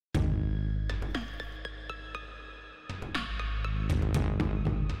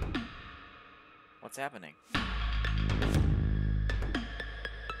What's happening?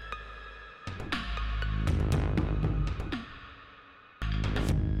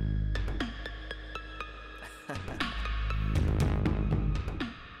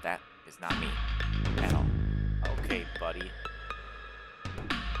 That is not me at all. Okay, buddy.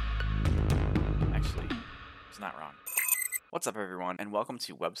 Actually, it's not wrong. What's up everyone, and welcome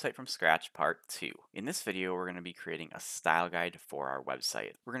to Website from Scratch Part 2. In this video, we're going to be creating a style guide for our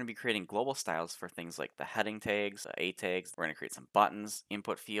website. We're going to be creating global styles for things like the heading tags, A tags. We're going to create some buttons,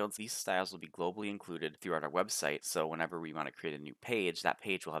 input fields. These styles will be globally included throughout our website, so whenever we want to create a new page, that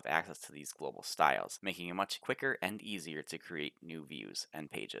page will have access to these global styles, making it much quicker and easier to create new views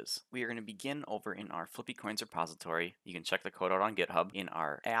and pages. We are going to begin over in our Flippy Coins repository. You can check the code out on GitHub in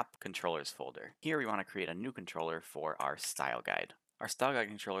our app controllers folder. Here we want to create a new controller for our style guide. Our style guide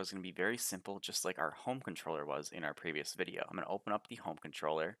controller is going to be very simple, just like our home controller was in our previous video. I'm going to open up the home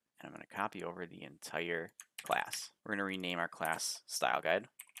controller and I'm going to copy over the entire class. We're going to rename our class style guide.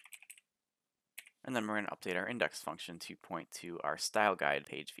 And then we're going to update our index function to point to our style guide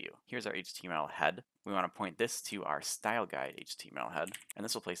page view. Here's our HTML head. We want to point this to our style guide HTML head, and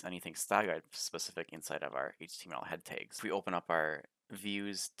this will place anything style guide specific inside of our HTML head tags. If we open up our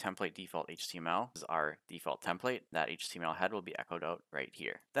views template default HTML, this is our default template. That HTML head will be echoed out right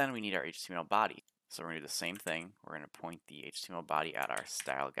here. Then we need our HTML body. So we're going to do the same thing. We're going to point the HTML body at our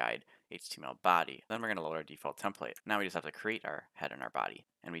style guide HTML body. Then we're going to load our default template. Now we just have to create our head and our body.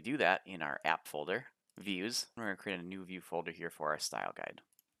 And we do that in our app folder, views. We're going to create a new view folder here for our style guide.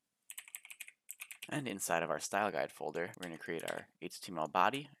 And inside of our style guide folder, we're going to create our HTML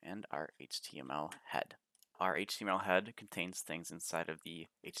body and our HTML head. Our HTML head contains things inside of the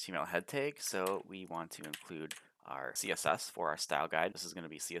HTML head tag, so we want to include our CSS for our style guide. This is going to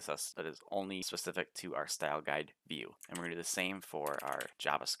be CSS that is only specific to our style guide view. And we're going to do the same for our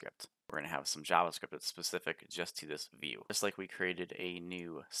JavaScript. We're going to have some JavaScript that's specific just to this view. Just like we created a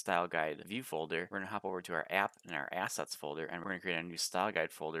new style guide view folder, we're going to hop over to our app and our assets folder, and we're going to create a new style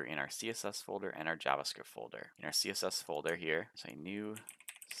guide folder in our CSS folder and our JavaScript folder. In our CSS folder here, there's a new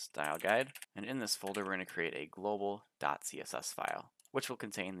style guide, and in this folder we're going to create a global.css file, which will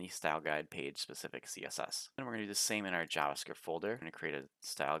contain the style guide page specific CSS. And we're going to do the same in our JavaScript folder. We're going to create a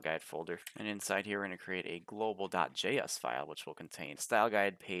style guide folder, and inside here we're going to create a global.js file, which will contain style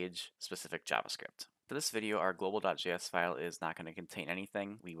guide page specific JavaScript. For this video, our global.js file is not going to contain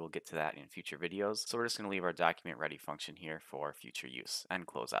anything. We will get to that in future videos. So we're just going to leave our document ready function here for future use and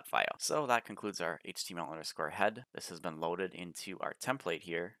close that file. So that concludes our HTML_head. This has been loaded into our template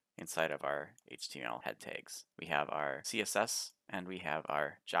here inside of our HTML head tags. We have our CSS and we have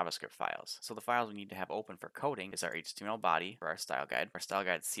our JavaScript files. So the files we need to have open for coding is our HTML body for our style guide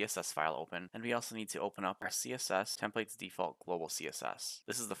CSS file open, and we also need to open up our CSS templates default global CSS.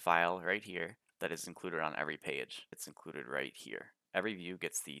 This is the file right here that is included on every page. It's included right here. Every view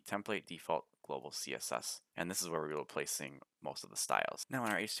gets the template default global CSS, and this is where we will be placing most of the styles. Now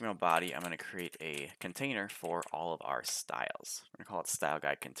in our HTML body, I'm going to create a container for all of our styles. We're going to call it style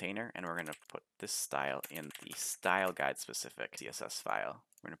guide container, and we're going to put this style in the style guide specific CSS file.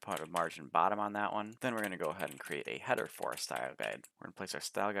 We're going to put a margin bottom on that one. Then we're going to go ahead and create a header for our style guide. We're going to place our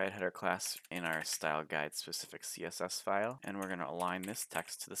style guide header class in our style guide specific CSS file, and we're going to align this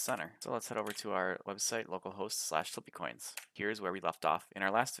text to the center. So let's head over to our website localhost/flippycoins. Here's where we left off in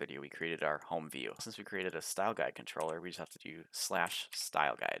our last video. We created our home view. Since we created a style guide controller, we just have to do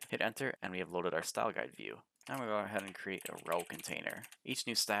 /style guide. Hit enter, and we have loaded our style guide view. Now we'll go ahead and create a row container. Each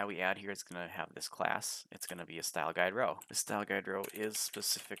new style we add here is going to have this class. It's going to be a style guide row. The style guide row is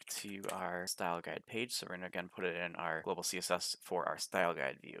specific to our style guide page, so we're going to again put it in our global CSS for our style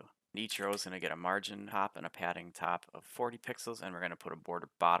guide view. Each row is going to get a margin top and a padding top of 40 pixels, and we're going to put a border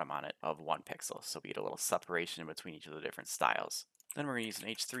bottom on it of 1 pixel, so we get a little separation between each of the different styles. Then we're going to use an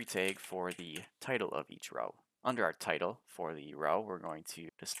H3 tag for the title of each row. Under our title for the row, we're going to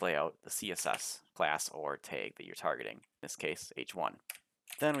display out the CSS class or tag that you're targeting, in this case H1.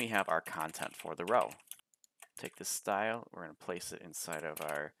 Then we have our content for the row. Take this style, we're going to place it inside of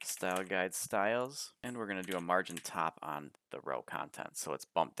our style guide styles, and we're going to do a margin top on the row content, so it's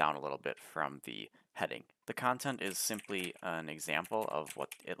bumped down a little bit from the heading. The content is simply an example of what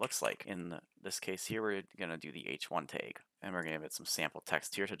it looks like. In this case here, we're going to do the H1 tag, and we're going to give it some sample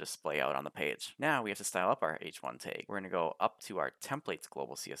text here to display out on the page. Now we have to style up our H1 tag. We're going to go up to our templates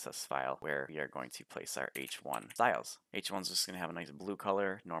global CSS file where we are going to place our H1 styles. H1 is just going to have a nice blue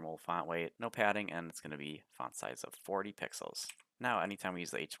color, normal font weight, no padding, and it's going to be font size of 40 pixels. Now, anytime we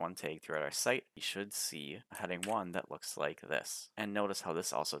use the H1 tag throughout our site, we should see a heading 1 that looks like this. And notice how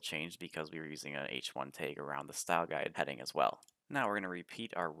this also changed because we were using an H1 tag around the style guide heading as well. Now we're going to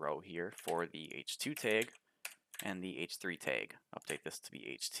repeat our row here for the h2 tag and the h3 tag. Update this to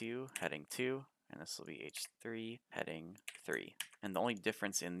be h2 heading 2, and this will be h3 heading 3. And the only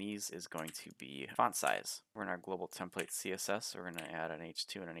difference in these is going to be font size. We're in our global template CSS, so we're going to add an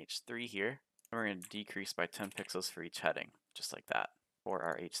h2 and an h3 here. And we're going to decrease by 10 pixels for each heading, just like that. For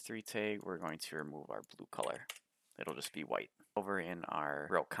our h3 tag, we're going to remove our blue color. It'll just be white. Over in our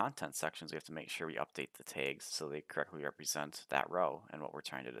row content sections, we have to make sure we update the tags so they correctly represent that row and what we're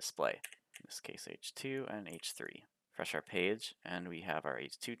trying to display. In this case, h2 and h3. Refresh our page, and we have our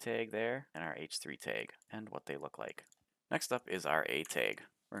h2 tag there and our h3 tag and what they look like. Next up is our a tag.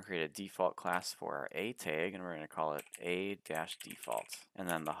 We're going to create a default class for our a tag, and we're going to call it a-default. And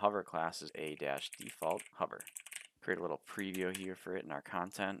then the hover class is a-default hover. Create a little preview here for it in our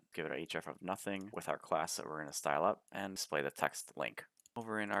content, give it a href of nothing with our class that we're going to style up, and display the text link.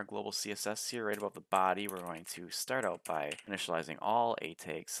 Over in our global CSS here, right above the body, we're going to start out by initializing all a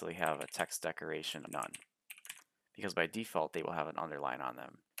tags so they have a text decoration none, because by default they will have an underline on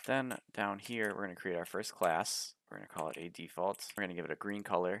them. Then down here, we're going to create our first class. We're going to call it a default. We're going to give it a green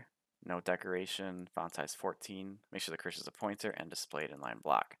color, no decoration, font size 14, make sure the cursor is a pointer, and display it in line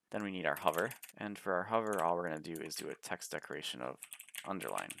block. Then we need our hover, and for our hover, all we're going to do is do a text decoration of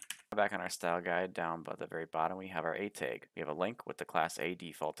underline. Back on our style guide, down at the very bottom, we have our a tag. We have a link with the class a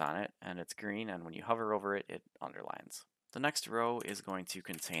default on it, and it's green, and when you hover over it, it underlines. The next row is going to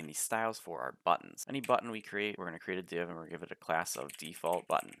contain the styles for our buttons. Any button we create, we're going to create a div and we're going to give it a class of default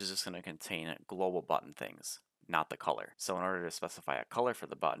button. It's just going to contain global button things, not the color. So in order to specify a color for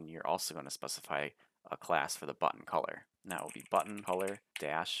the button, you're also going to specify a class for the button color. And that will be button color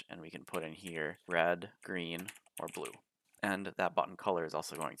dash, and we can put in here red, green, or blue. And that button color is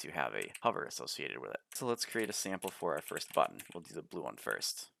also going to have a hover associated with it. So let's create a sample for our first button. We'll do the blue one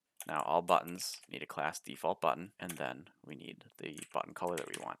first. Now all buttons need a class default button, and then we need the button color that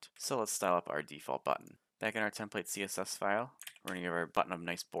we want. So let's style up our default button. Back in our template CSS file, we're going to give our button a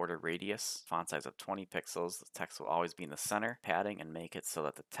nice border radius, font size of 20 pixels. The text will always be in the center, padding, and make it so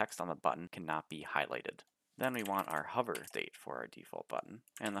that the text on the button cannot be highlighted. Then we want our hover state for our default button.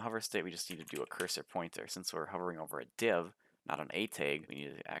 And the hover state, we just need to do a cursor pointer. Since we're hovering over a div, not an a tag, we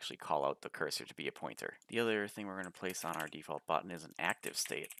need to actually call out the cursor to be a pointer. The other thing we're going to place on our default button is an active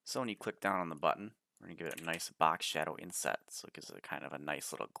state. So when you click down on the button, we're going to give it a nice box shadow inset, so it gives it a kind of a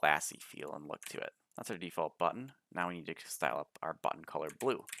nice little glassy feel and look to it. That's our default button. Now we need to style up our button color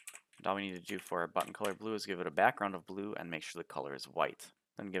blue. And all we need to do for our button color blue is give it a background of blue and make sure the color is white.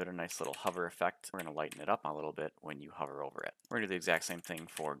 Then give it a nice little hover effect. We're going to lighten it up a little bit when you hover over it. We're going to do the exact same thing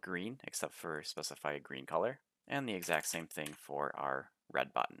for green, except for specify a green color. And the exact same thing for our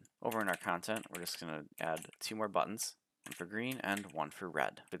red button. Over in our content, we're just going to add 2 more buttons, one for green and one for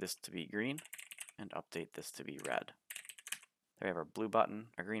red. For this to be green, and update this to be red. There we have our blue button,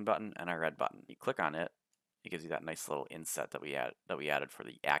 our green button, and our red button. You click on it, it gives you that nice little inset that we added for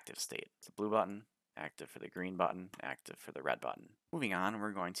the active state. It's a blue button, active for the green button, active for the red button. Moving on,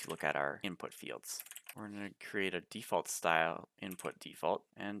 we're going to look at our input fields. We're going to create a default style input default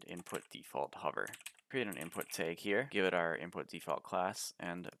and input default hover. Create an input tag here, give it our input default class,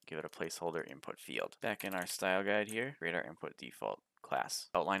 and give it a placeholder input field. Back in our style guide here, create our input default class.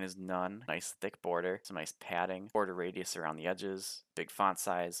 Outline is none, nice thick border, some nice padding, border radius around the edges, big font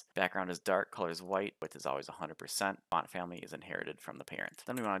size, background is dark, color is white, width is always 100%, font family is inherited from the parent.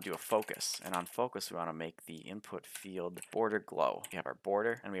 Then we want to do a focus, and on focus we want to make the input field border glow. We have our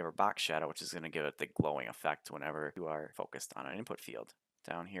border, and we have our box shadow, which is going to give it the glowing effect whenever you are focused on an input field.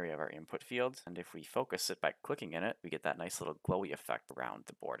 Down here we have our input field, and if we focus it by clicking in it, we get that nice little glowy effect around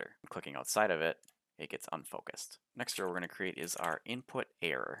the border. Clicking outside of it, it gets unfocused. Next row we're going to create is our input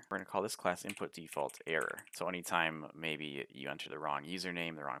error. We're going to call this class input default error. So anytime maybe you enter the wrong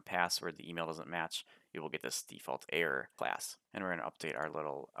username, the wrong password, the email doesn't match, you will get this default error class. And we're going to update our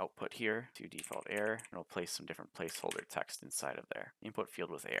little output here to default error, and we'll place some different placeholder text inside of there. Input field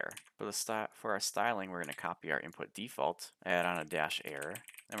with error. For our styling, we're going to copy our input default, add on a dash error,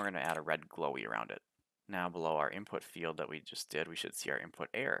 and we're going to add a red glowy around it. Now below our input field that we just did, we should see our input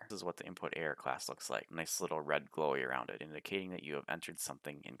error. This is what the input error class looks like. Nice little red glowy around it, indicating that you have entered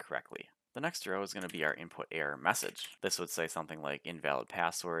something incorrectly. The next row is going to be our input error message. This would say something like invalid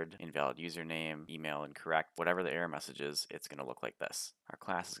password, invalid username, email incorrect. Whatever the error message is, it's going to look like this. Our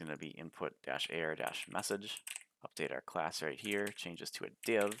class is going to be input-error-message. Update our class right here, change this to a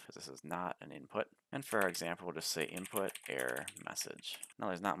div, because this is not an input. And for our example, we'll just say input error message. Now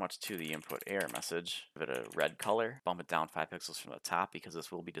there's not much to the input error message. Give it a red color, bump it down 5 pixels from the top because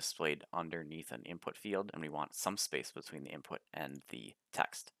this will be displayed underneath an input field, and we want some space between the input and the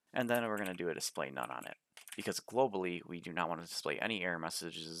text. And then we're going to do a display none on it. because globally we do not want to display any error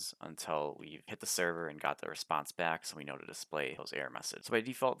messages until we've hit the server and got the response back, so we know to display those error messages. So by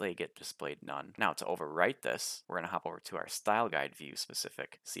default they get displayed none. Now to overwrite this, we're going to hop over to our style guide view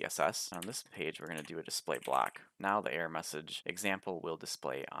specific CSS. On this page we're going to do a display block. Now the error message example will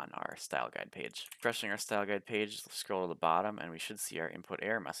display on our style guide page. Refreshing our style guide page, scroll to the bottom and we should see our input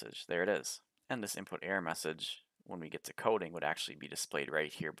error message. There it is. And this input error message, when we get to coding, would actually be displayed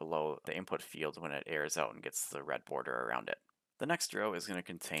right here below the input field when it errors out and gets the red border around it. The next row is going to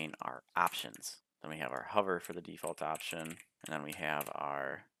contain our options. Then we have our hover for the default option, and then we have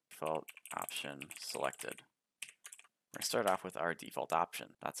our default option selected. We're going to start off with our default option.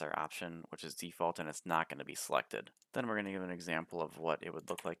 That's our option, which is default and it's not going to be selected. Then we're going to give an example of what it would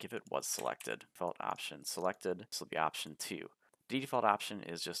look like if it was selected. Default option selected, this will be option 2. The default option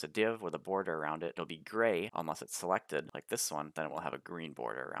is just a div with a border around it. It'll be gray unless it's selected, like this one, then it will have a green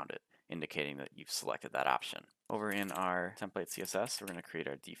border around it, indicating that you've selected that option. Over in our template CSS, we're going to create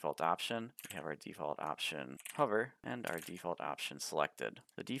our default option. We have our default option hover and our default option selected.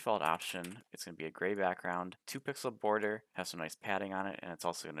 The default option, it's going to be a gray background, 2-pixel border, has some nice padding on it, and it's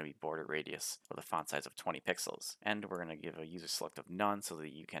also going to be border radius with a font size of 20 pixels. And we're going to give a user select of none so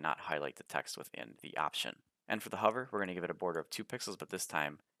that you cannot highlight the text within the option. And for the hover, we're going to give it a border of 2 pixels, but this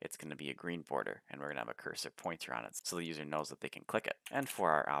time it's going to be a green border, and we're going to have a cursor pointer on it so the user knows that they can click it. And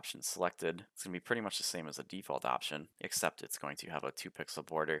for our option selected, it's going to be pretty much the same as the default option, except it's going to have a 2-pixel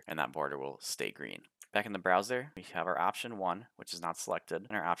border, and that border will stay green. Back in the browser, we have our option 1, which is not selected,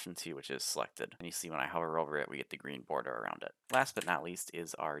 and our option 2, which is selected. And you see when I hover over it, we get the green border around it. Last but not least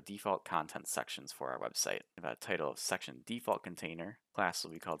is our default content sections for our website. We have a title of section default container. Class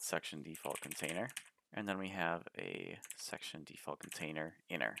will be called section default container. And then we have a section default container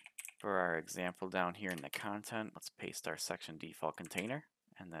inner. For our example down here in the content, let's paste our section default container.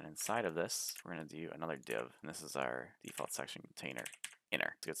 And then inside of this, we're going to do another div. And this is our default section container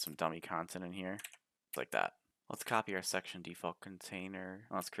inner. Let's get some dummy content in here, like that. Let's copy our section default container.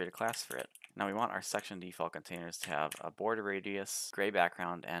 Let's create a class for it. Now we want our section default containers to have a border radius, gray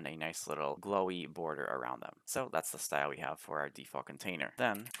background, and a nice little glowy border around them. So that's the style we have for our default container.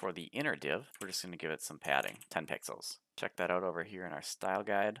 Then for the inner div, we're just going to give it some padding, 10 pixels. Check that out over here in our style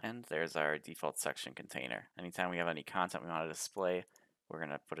guide, and there's our default section container. Anytime we have any content we want to display, we're going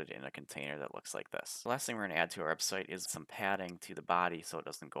to put it in a container that looks like this. The last thing we're going to add to our website is some padding to the body so it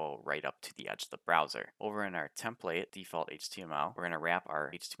doesn't go right up to the edge of the browser. Over in our template, default HTML, we're going to wrap our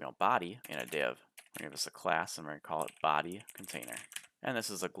HTML body in a div. We're going to give this a class and we're going to call it body container. And this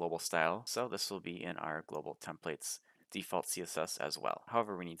is a global style, so this will be in our global templates default CSS as well.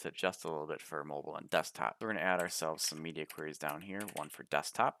 However, we need to adjust a little bit for mobile and desktop. We're going to add ourselves some media queries down here, one for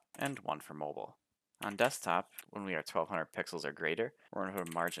desktop and one for mobile. On desktop, when we are 1200 pixels or greater, we're going to put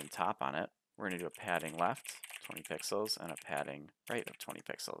a margin top on it. We're going to do a padding left, 20 pixels, and a padding right of 20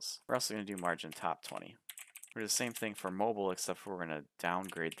 pixels. We're also going to do margin top 20. We're going to do the same thing for mobile, except for we're going to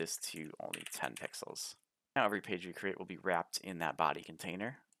downgrade this to only 10 pixels. Now every page we create will be wrapped in that body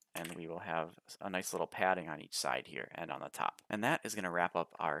container, and we will have a nice little padding on each side here and on the top. And that is going to wrap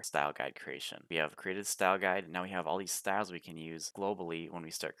up our style guide creation. We have created a style guide, and now we have all these styles we can use globally when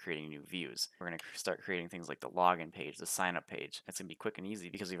we start creating new views. We're going to start creating things like the login page, the sign up page. It's going to be quick and easy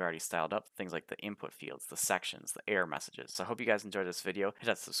because we've already styled up things like the input fields, the sections, the error messages. So I hope you guys enjoyed this video. Hit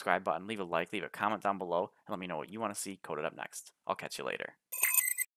that subscribe button, leave a like, leave a comment down below, and let me know what you want to see coded up next. I'll catch you later.